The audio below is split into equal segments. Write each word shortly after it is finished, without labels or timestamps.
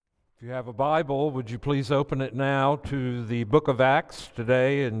If you have a Bible, would you please open it now to the book of Acts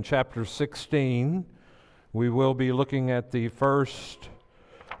today in chapter 16. We will be looking at the first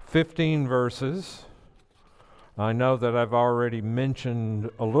 15 verses. I know that I've already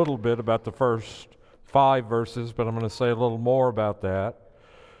mentioned a little bit about the first 5 verses, but I'm going to say a little more about that.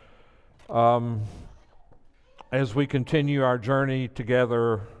 As we continue our journey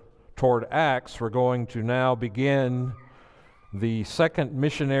together toward Acts, we're going to now begin the second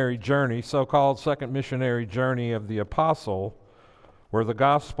missionary journey, so-called second missionary journey of the apostle, where the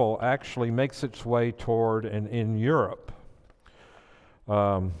gospel actually makes its way toward and in Europe.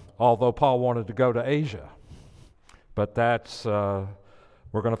 Although Paul wanted to go to Asia. But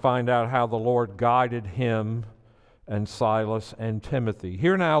we're going to find out how the Lord guided him and Silas and Timothy.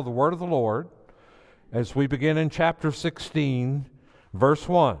 Hear now the word of the Lord as we begin in chapter 16, verse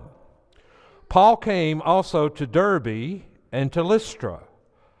 1. Paul came also to Derbe and to Lystra.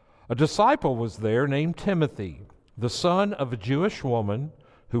 A disciple was there named Timothy, the son of a Jewish woman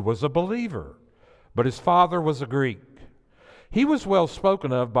who was a believer, but his father was a Greek. He was well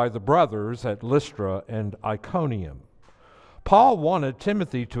spoken of by the brothers at Lystra and Iconium. Paul wanted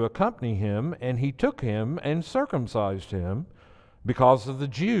Timothy to accompany him, and he took him and circumcised him because of the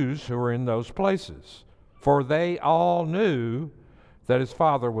Jews who were in those places, for they all knew that his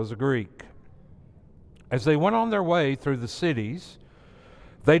father was a Greek. As they went on their way through the cities,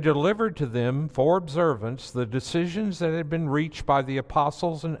 they delivered to them for observance the decisions that had been reached by the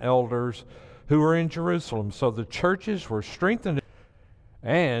apostles and elders who were in Jerusalem. So the churches were strengthened,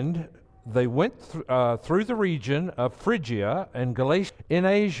 and they went through the region of Phrygia and Galatia in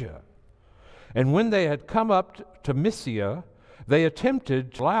Asia. And when they had come up to Mysia, they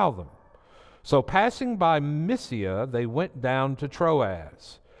attempted to allow them. So passing by Mysia, they went down to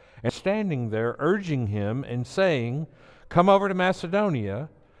Troas, and standing there, urging him and saying, "Come over to Macedonia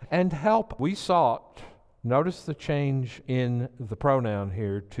and help." We sought, notice the change in the pronoun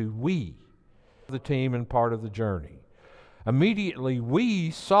here, to we, the team and part of the journey. Immediately we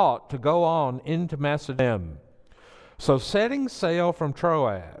sought to go on into Macedonia. So setting sail from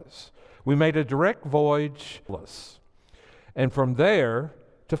Troas, we made a direct voyage, and from there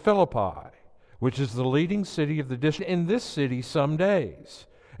to Philippi, which is the leading city of the district. In this city some days.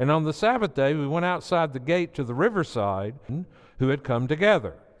 And on the Sabbath day, we went outside the gate to the riverside who had come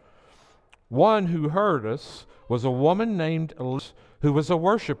together. One who heard us was a woman named Elizabeth, who was a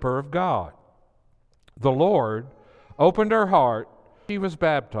worshiper of God. The Lord opened her heart. She was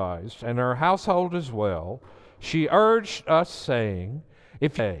baptized, and her household as well. She urged us, saying,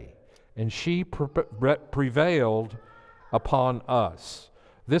 and she prevailed upon us.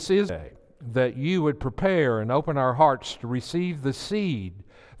 This is that you would prepare and open our hearts to receive the seed,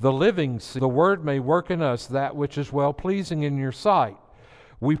 the living seed. The word may work in us that which is well-pleasing in your sight.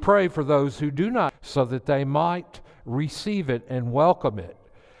 We pray for those who do not, so that they might receive it and welcome it.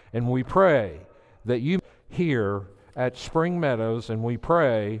 And we pray that you here at Spring Meadows, and we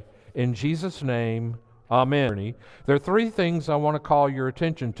pray in Jesus' name, amen. There are 3 things I want to call your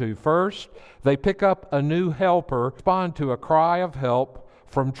attention to. First, they pick up a new helper, respond to a cry of help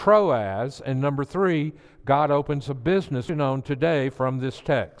from Troas, and number 3, God opens a business known today from this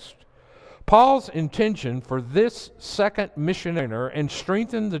text. Paul's intention for this second missionary and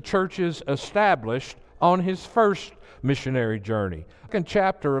strengthen the churches established on his first missionary journey. Second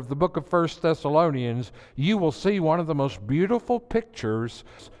chapter of the book of 1 Thessalonians, you will see one of the most beautiful pictures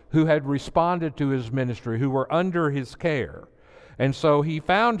who had responded to his ministry, who were under his care. And so he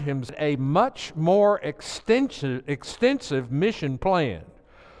found him a much more extensive mission plan.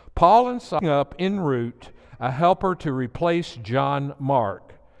 Paul and Silas up en route a helper to replace John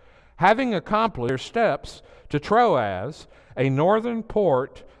Mark. Having accomplished their steps to Troas, a northern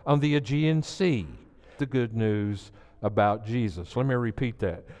port on the Aegean Sea, the good news about Jesus. Let me repeat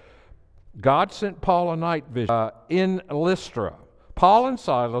that. God sent Paul a night vision in Lystra. Paul and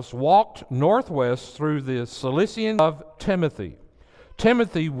Silas walked northwest through the Cilician of Timothy.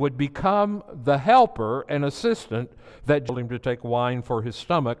 Timothy would become the helper and assistant that told him to take wine for his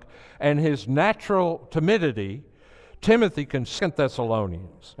stomach, and his natural timidity, Timothy can 2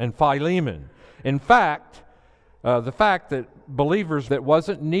 Thessalonians and Philemon. In fact, the fact that believers that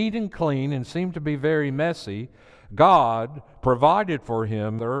wasn't neat and clean and seemed to be very messy, God provided for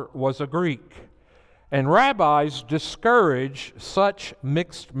him. There was a Greek. And rabbis discourage such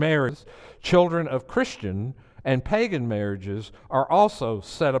mixed marriages. Children of Christian and pagan marriages are also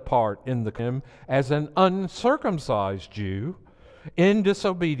set apart in the kingdom as an uncircumcised Jew in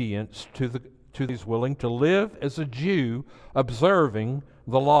disobedience to these willing to live as a Jew observing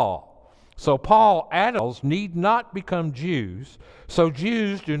the law. So Paul adults need not become Jews, so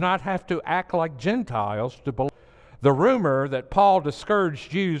Jews do not have to act like Gentiles to believe. The rumor that Paul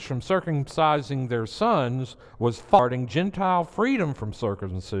discouraged Jews from circumcising their sons was starting Gentile freedom from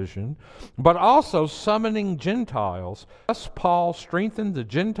circumcision, but also summoning Gentiles. Thus Paul strengthened the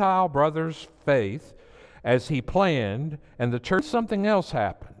Gentile brothers' faith as he planned, and the church. Something else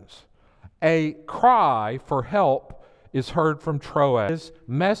happens. A cry for help is heard from Troas. His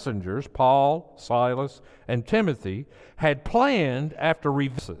messengers, Paul, Silas, and Timothy, had planned after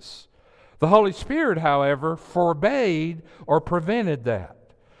revisis. The Holy Spirit, however, forbade or prevented that.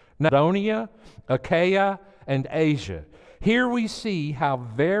 Macedonia, Achaia, and Asia. Here we see how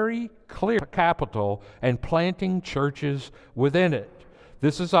very clear capital and planting churches within it.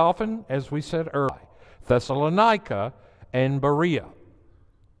 This is often, as we said earlier, Thessalonica and Berea.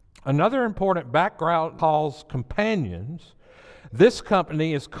 Another important background, Paul's companions. This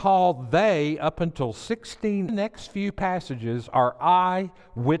company is called they up until 16. The next few passages are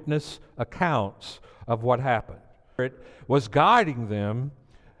eyewitness accounts of what happened. It was guiding them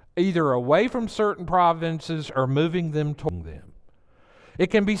either away from certain provinces or moving them toward them. It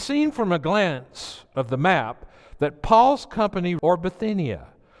can be seen from a glance of the map that Paul's company or Bithynia,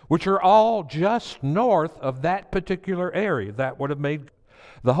 which are all just north of that particular area, that would have made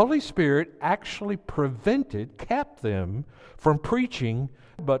the Holy Spirit actually kept them from preaching,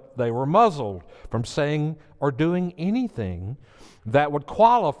 but they were muzzled from saying or doing anything that would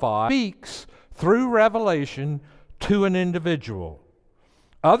qualify. Speaks through revelation to an individual.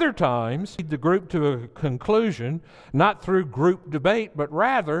 Other times, lead the group to a conclusion, not through group debate, but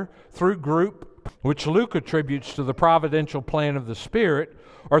rather through group, which Luke attributes to the providential plan of the Spirit,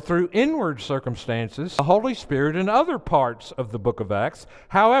 or through inward circumstances, the Holy Spirit in other parts of the book of Acts.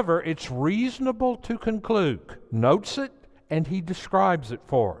 However, it's reasonable to conclude. Notes it, and he describes it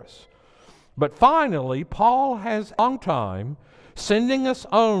for us. But finally, Paul has a long time sending us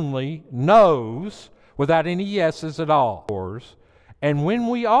only no's without any yeses at all. And when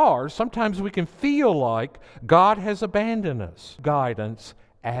we are, sometimes we can feel like God has abandoned us. Guidance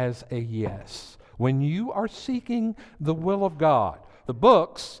as a yes. When you are seeking the will of God, the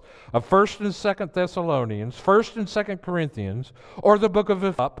books of 1st and 2nd Thessalonians, 1st and 2nd Corinthians, or the book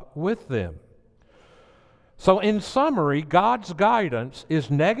of up with them. So in summary, God's guidance is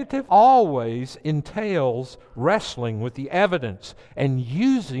negative, always entails wrestling with the evidence and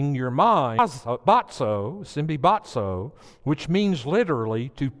using your mind. Batso, symbibatso, which means literally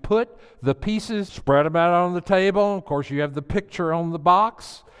to put the pieces, spread them out on the table. Of course, you have the picture on the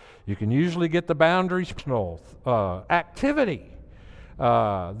box. You can usually get the boundaries. Activity.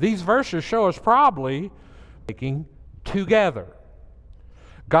 These verses show us probably taking together.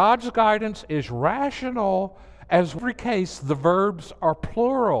 God's guidance is rational, as in every case the verbs are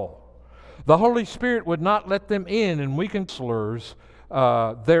plural. The Holy Spirit would not let them in, and we counselors,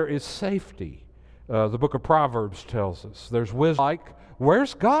 there is safety. The book of Proverbs tells us there's wisdom. Like,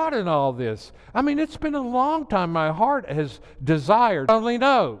 where's God in all this? I mean, it's been a long time my heart has desired. Only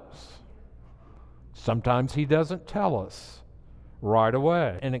knows. Sometimes He doesn't tell us right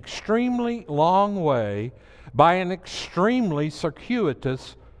away. An extremely long way by an extremely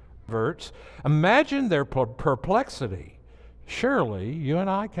circuitous verts. Imagine their perplexity. Surely you and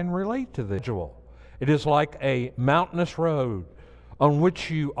I can relate to this. It is like a mountainous road on which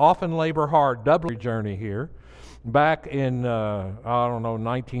you often labor hard. Doubly journey here. Back in,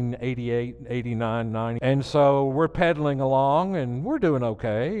 1988, 89, 90. And so we're pedaling along and we're doing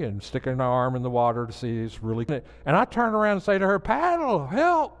okay and sticking our arm in the water to see it's really. And I turn around and say to her, paddle,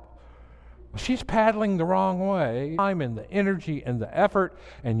 help. She's paddling the wrong way. Time and the energy and the effort,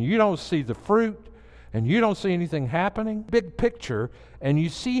 and you don't see the fruit, and you don't see anything happening. Big picture, and you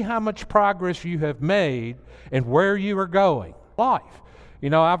see how much progress you have made and where you are going. Life. You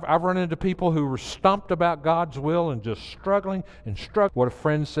know, I've run into people who were stumped about God's will and just struggling and struggling. What a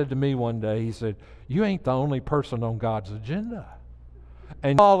friend said to me one day, he said, you ain't the only person on God's agenda.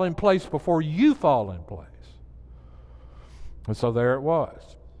 And fall in place before you fall in place. And so there it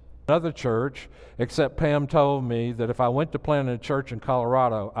was. Another church, except Pam told me that if I went to plant a church in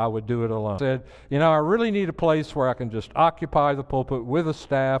Colorado, I would do it alone. I said, I really need a place where I can just occupy the pulpit with a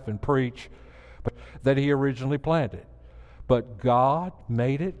staff and preach, but that he originally planted. But God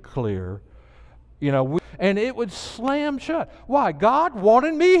made it clear, and it would slam shut. Why? God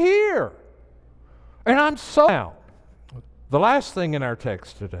wanted me here. And I'm so... Now, the last thing in our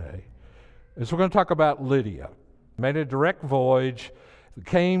text today is we're going to talk about Lydia. Made a direct voyage,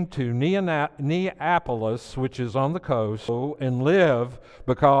 came to Neapolis, which is on the coast, and live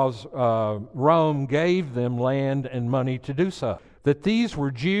because Rome gave them land and money to do so. that these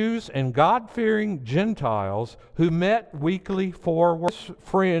were Jews and God-fearing Gentiles who met weekly for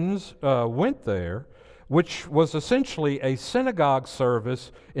friends went there, which was essentially a synagogue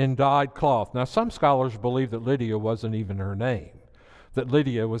service in dyed cloth. Now, some scholars believe that Lydia wasn't even her name, that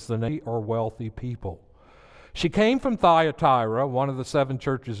Lydia was the name or wealthy people. She came from Thyatira, one of the 7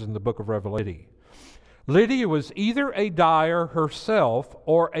 churches in the book of Revelation. Lydia was either a dyer herself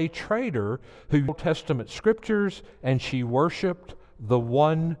or a trader who knew Old Testament scriptures, and she worshiped the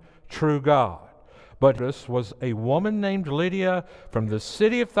one true God. But this was a woman named Lydia from the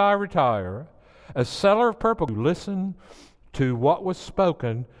city of Thyatira, a seller of purple, who listened to what was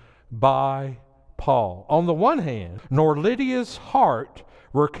spoken by Paul. On the one hand, nor Lydia's heart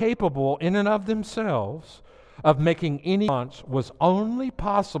were capable in and of themselves of making any response was only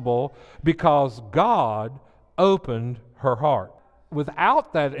possible because God opened her heart.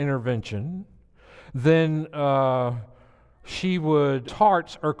 Without that intervention, then hearts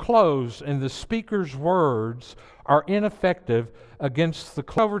are closed and the speaker's words are ineffective against the.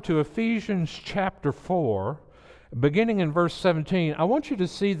 Over to Ephesians chapter 4, beginning in verse 17, I want you to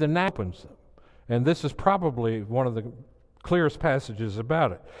see the opens them. And this is probably one of the clearest passages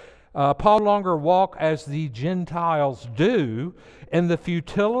about it. Paul no longer walk as the Gentiles do in the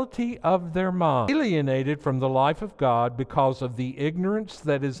futility of their mind, alienated from the life of God because of the ignorance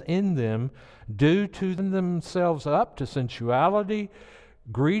that is in them due to themselves up to sensuality,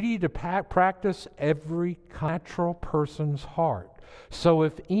 greedy to practice every natural person's heart. So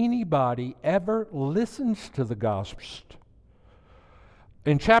if anybody ever listens to the gospel,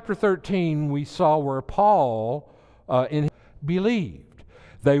 in chapter 13 we saw where Paul believed.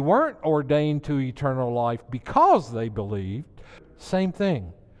 They weren't ordained to eternal life because they believed. Same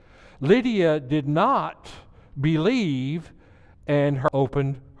thing. Lydia did not believe and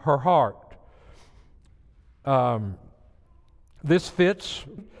opened her heart. This fits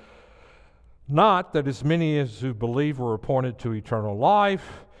not that as many as who believe were appointed to eternal life.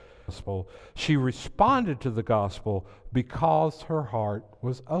 She responded to the gospel because her heart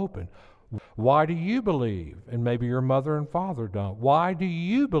was open. Why do you believe? And maybe your mother and father don't. Why do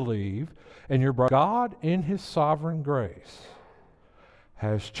you believe? And your brother, God in His sovereign grace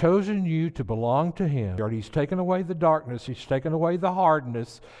has chosen you to belong to Him. He's taken away the darkness. He's taken away the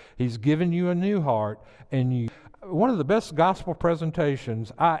hardness. He's given you a new heart. And one of the best gospel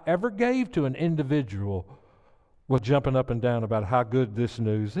presentations I ever gave to an individual was jumping up and down about how good this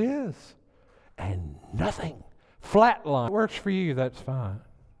news is. And nothing. Flatline. It works for you, that's fine.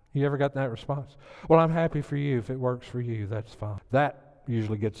 You ever got that response? Well, I'm happy for you. If it works for you, that's fine. That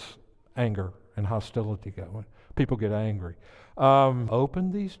usually gets anger and hostility going. People get angry.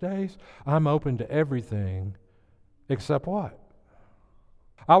 Open these days? I'm open to everything except what?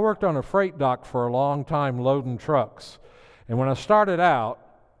 I worked on a freight dock for a long time loading trucks. And when I started out,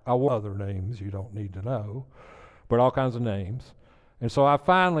 I wore other names you don't need to know, but all kinds of names. And so I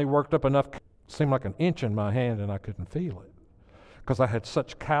finally worked up enough, seemed like an inch in my hand, and I couldn't feel it, because I had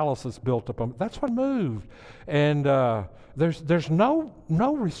such calluses built up on me. That's what moved. And there's no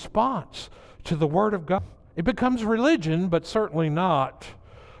response to the Word of God. It becomes religion, but certainly not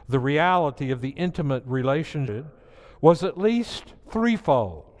the reality of the intimate relationship. Was at least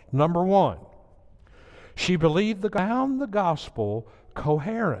threefold. Number one, she believed found the gospel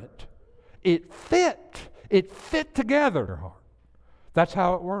coherent. It fit together in her heart. That's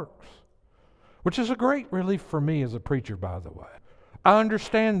how it works. Which is a great relief for me as a preacher, by the way. I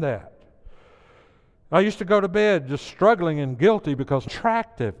understand that. I used to go to bed just struggling and guilty because it's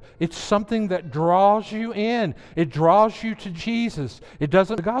attractive. It's something that draws you in. It draws you to Jesus.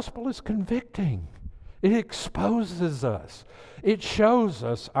 The gospel is convicting. It exposes us. It shows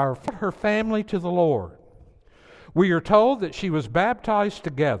us her family to the Lord. We are told that she was baptized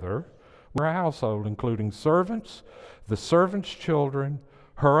together with her household, including servants, the servants' children,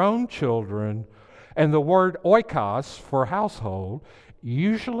 her own children, and the word oikos for household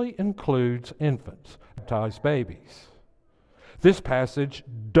usually includes infants, baptized babies. This passage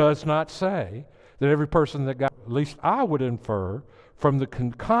does not say that every person that got, at least I would infer from the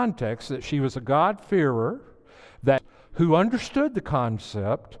context, that she was a God-fearer, who understood the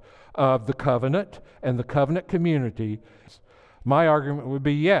concept of the covenant and the covenant community. My argument would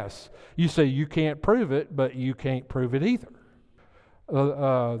be yes. You say you can't prove it, but you can't prove it either.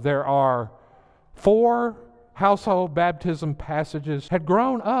 There are 4 household baptism passages, had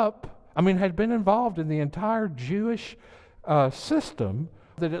grown up, had been involved in the entire Jewish system,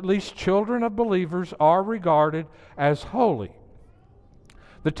 that at least children of believers are regarded as holy.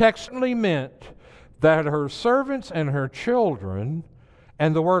 The text certainly meant that her servants and her children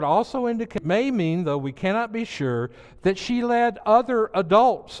And the word also may mean, though we cannot be sure, that she led other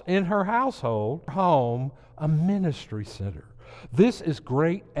adults in her household home a ministry center. This is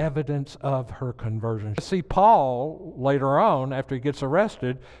great evidence of her conversion. See Paul later on, after he gets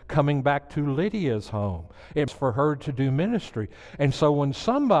arrested, coming back to Lydia's home. It's for her to do ministry. And so when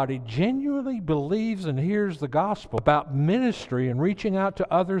somebody genuinely believes and hears the gospel about ministry and reaching out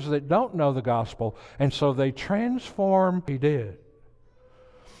to others that don't know the gospel, and so they transform, he did.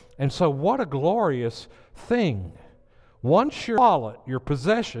 And so what a glorious thing. Once your wallet, your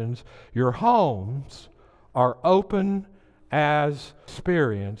possessions, your homes are open as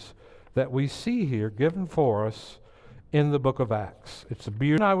experience that we see here given for us in the book of Acts. It's a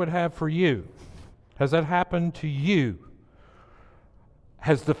beauty I would have for you. Has that happened to you?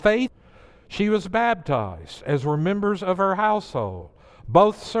 Has the faith? She was baptized, as were members of her household,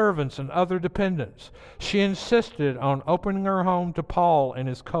 both servants and other dependents. She insisted on opening her home to Paul and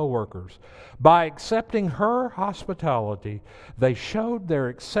his co-workers. By accepting her hospitality, they showed their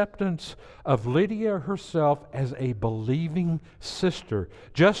acceptance of Lydia herself as a believing sister,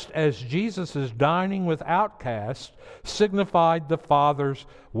 just as Jesus' dining with outcasts signified the Father's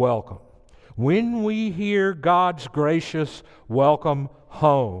welcome. When we hear God's gracious welcome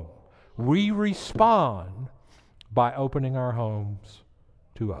home, we respond by opening our homes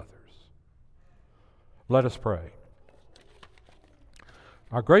to others. Let us pray.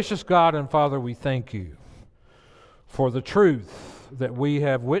 Our gracious God and Father, we thank you for the truth that we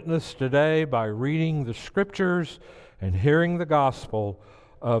have witnessed today by reading the Scriptures and hearing the gospel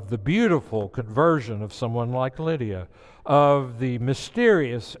of the beautiful conversion of someone like Lydia, of the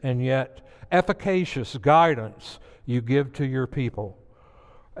mysterious and yet efficacious guidance you give to your people,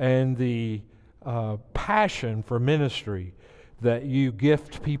 and the passion for ministry that you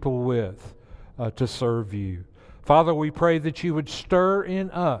gift people with to serve you. Father, we pray that you would stir in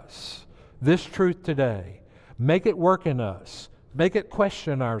us this truth today. Make it work in us. Make it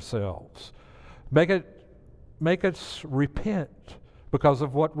question ourselves. Make us repent because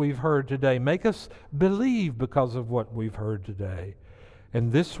of what we've heard today. Make us believe because of what we've heard today.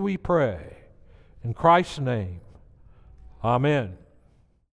 And this we pray in Christ's name. Amen.